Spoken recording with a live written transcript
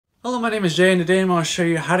Hello, my name is Jay, and today I'm going to show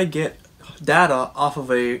you how to get data off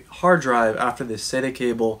of a hard drive after the SATA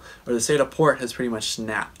cable or the SATA port has pretty much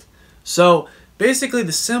snapped. So basically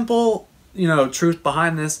the simple truth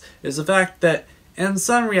behind this is the fact that in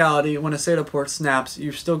some reality, when a SATA port snaps,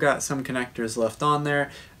 you've still got some connectors left on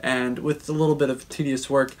there, and with a little bit of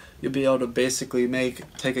tedious work, you'll be able to basically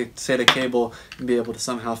take a SATA cable and be able to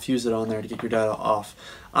somehow fuse it on there to get your data off.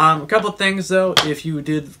 A couple of things though, if you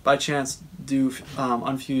did by chance do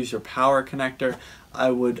unfuse your power connector, I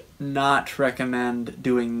would not recommend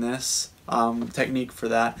doing this technique for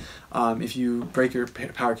that. If you break your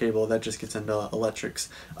power cable, that just gets into electrics.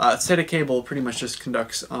 SATA cable pretty much just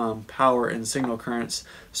conducts power and signal currents,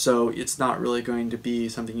 so it's not really going to be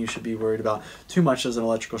something you should be worried about too much as an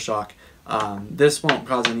electrical shock. This won't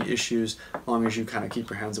cause any issues as long as you kind of keep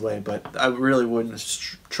your hands away, but I really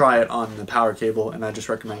wouldn't try it on the power cable, and I just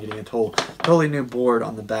recommend getting a totally new board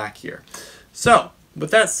on the back here. So,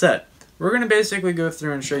 with that said, we're going to basically go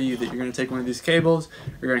through and show you that you're going to take one of these cables,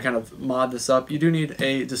 you're going to kind of mod this up. You do need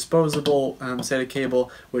a disposable SATA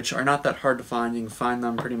cable, which are not that hard to find. You can find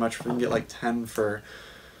them pretty much, you can get like 10 for,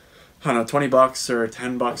 I don't know, 20 bucks or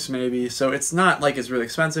 10 bucks maybe. So it's not like it's really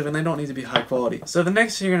expensive, and they don't need to be high quality. So the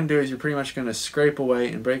next thing you're going to do is you're pretty much going to scrape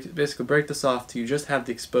away and basically break this off till you just have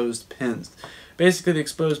the exposed pins. Basically, the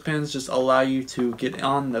exposed pins just allow you to get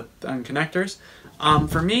on the connectors.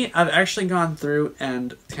 For me, I've actually gone through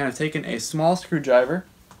and kind of taken a small screwdriver.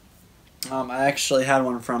 I actually had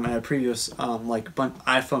one from a previous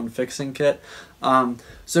iPhone fixing kit.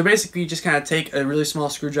 So basically you just kind of take a really small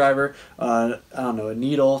screwdriver, I don't know, a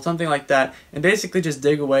needle, something like that, and basically just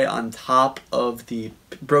dig away on top of the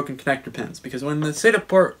broken connector pins. Because when the SATA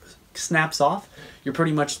port snaps off, you're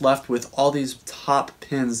pretty much left with all these top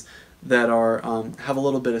pins that are have a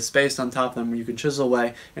little bit of space on top of them where you can chisel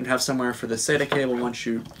away and have somewhere for the SATA cable, once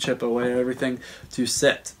you chip away everything, to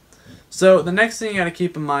sit. So the next thing you got to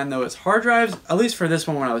keep in mind though is hard drives, at least for this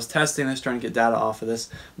one when I was testing this, trying to get data off of this,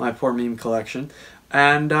 my poor meme collection.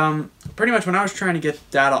 And pretty much when I was trying to get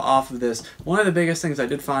data off of this, one of the biggest things I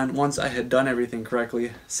did find once I had done everything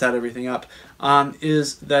correctly, set everything up,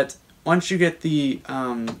 is that once you get the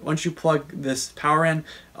once you plug this power in,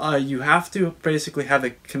 you have to basically have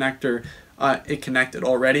the connector it connected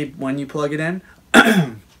already when you plug it in.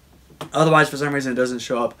 Otherwise, for some reason, it doesn't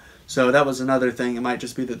show up. So that was another thing. It might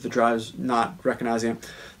just be that the drive's not recognizing it.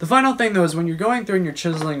 The final thing though is when you're going through and you're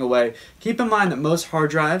chiseling away, keep in mind that most hard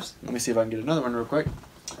drives, let me see if I can get another one real quick,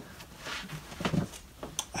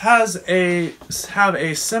 have a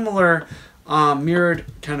similar mirrored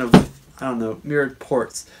kind of, I don't know, mirrored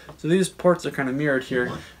ports. So these ports are kind of mirrored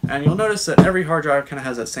here, and you'll notice that every hard drive kind of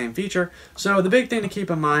has that same feature. So the big thing to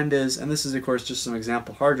keep in mind is, and this is of course just some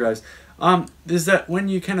example hard drives, is that when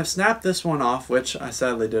you kind of snap this one off, which I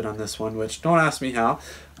sadly did on this one, which don't ask me how,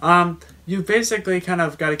 you basically kind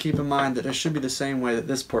of got to keep in mind that it should be the same way that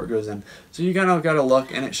this port goes in. So you kind of got to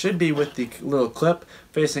look, and it should be with the little clip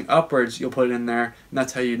facing upwards. You'll put it in there, and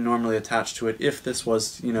that's how you normally attach to it if this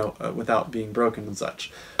was, without being broken and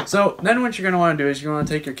such. So then what you're going to want to do is you're going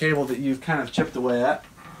to take your cable that you've kind of chipped away at,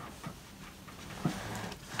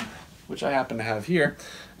 which I happen to have here,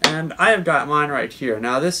 and I have got mine right here.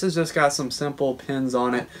 Now this has just got some simple pins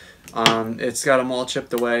on it. It's got them all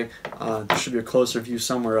chipped away. There should be a closer view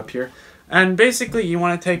somewhere up here. And basically you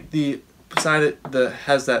want to take the side that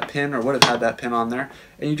has that pin, or would have had that pin on there,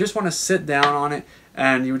 and you just want to sit down on it,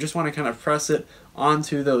 and you just want to kind of press it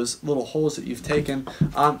onto those little holes that you've taken.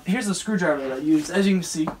 Here's the screwdriver that I used. As you can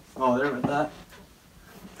see, oh, there with that.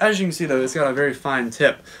 As you can see though, it's got a very fine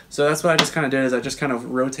tip. So that's what I just kind of did, is I just kind of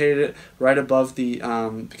rotated it right above the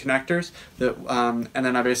connectors, and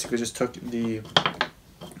then I basically just took the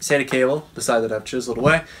SATA cable, the side that I've chiseled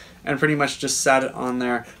away, and pretty much just sat it on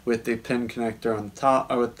there with the pin connector on the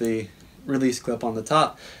top, or with the release clip on the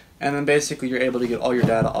top, and then basically you're able to get all your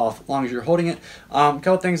data off as long as you're holding it. A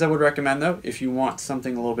couple things I would recommend though, if you want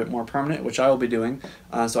something a little bit more permanent, which I will be doing,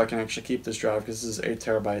 so I can actually keep this drive, because this is 8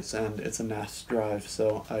 terabytes and it's a NAS drive,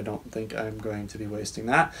 so I don't think I'm going to be wasting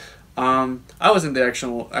that. I wasn't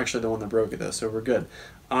actually the one that broke it though, so we're good.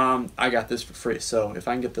 I got this for free, so if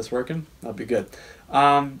I can get this working, that'll be good.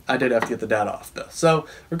 I did have to get the data off though. So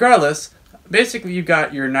regardless, basically you've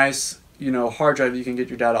got your nice, hard drive that you can get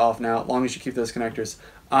your data off now, as long as you keep those connectors.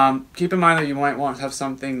 Keep in mind that you might want to have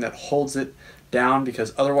something that holds it down,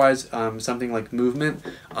 because otherwise something like movement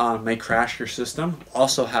may crash your system.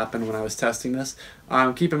 Also happened when I was testing this.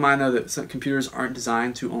 Keep in mind though that some computers aren't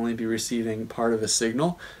designed to only be receiving part of a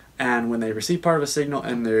signal, and when they receive part of a signal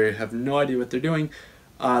and they have no idea what they're doing,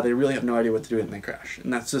 they really have no idea what to do and they crash.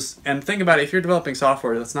 And that's just, and think about it, if you're developing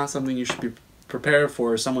software, that's not something you should be prepared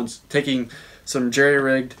for. Someone's taking some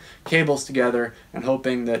jerry-rigged cables together and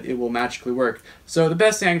hoping that it will magically work. So the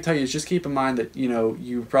best thing I can tell you is just keep in mind that, you know,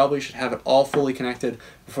 you probably should have it all fully connected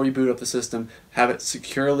before you boot up the system, have it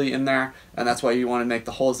securely in there, and that's why you want to make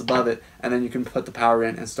the holes above it, and then you can put the power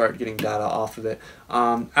in and start getting data off of it.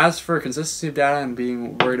 As for consistency of data and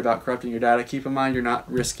being worried about corrupting your data, keep in mind you're not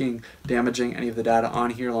risking damaging any of the data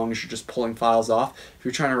on here as long as you're just pulling files off. If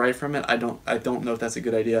you're trying to write from it, I don't know if that's a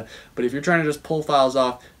good idea, but if you're trying to just pull files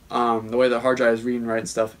off, the way the hard drive is read and write and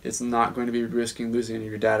stuff, it's not going to be risking losing any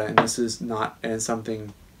of your data, and this is not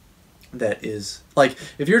something that is, like,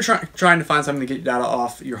 if you're trying to find something to get data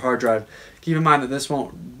off your hard drive, keep in mind that this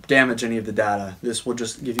won't damage any of the data. This will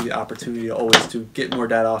just give you the opportunity to always to get more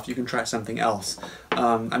data off. You can try something else.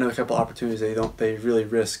 I know a couple opportunities they really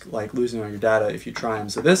risk like losing all your data if you try them.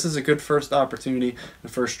 So this is a good first opportunity, the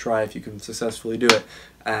first try if you can successfully do it.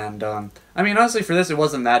 And I mean, honestly, for this it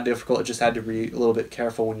wasn't that difficult. It just had to be a little bit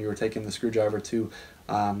careful when you were taking the screwdriver to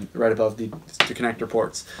right above the connector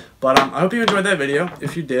ports. But I hope you enjoyed that video.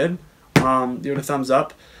 If you did, give it a thumbs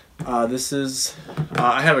up. This is,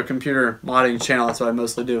 I have a computer modding channel, that's what I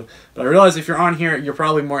mostly do. But I realize if you're on here, you're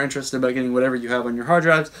probably more interested about getting whatever you have on your hard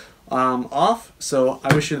drives off. So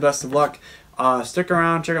I wish you the best of luck. Stick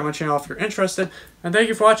around, check out my channel if you're interested, and thank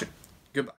you for watching.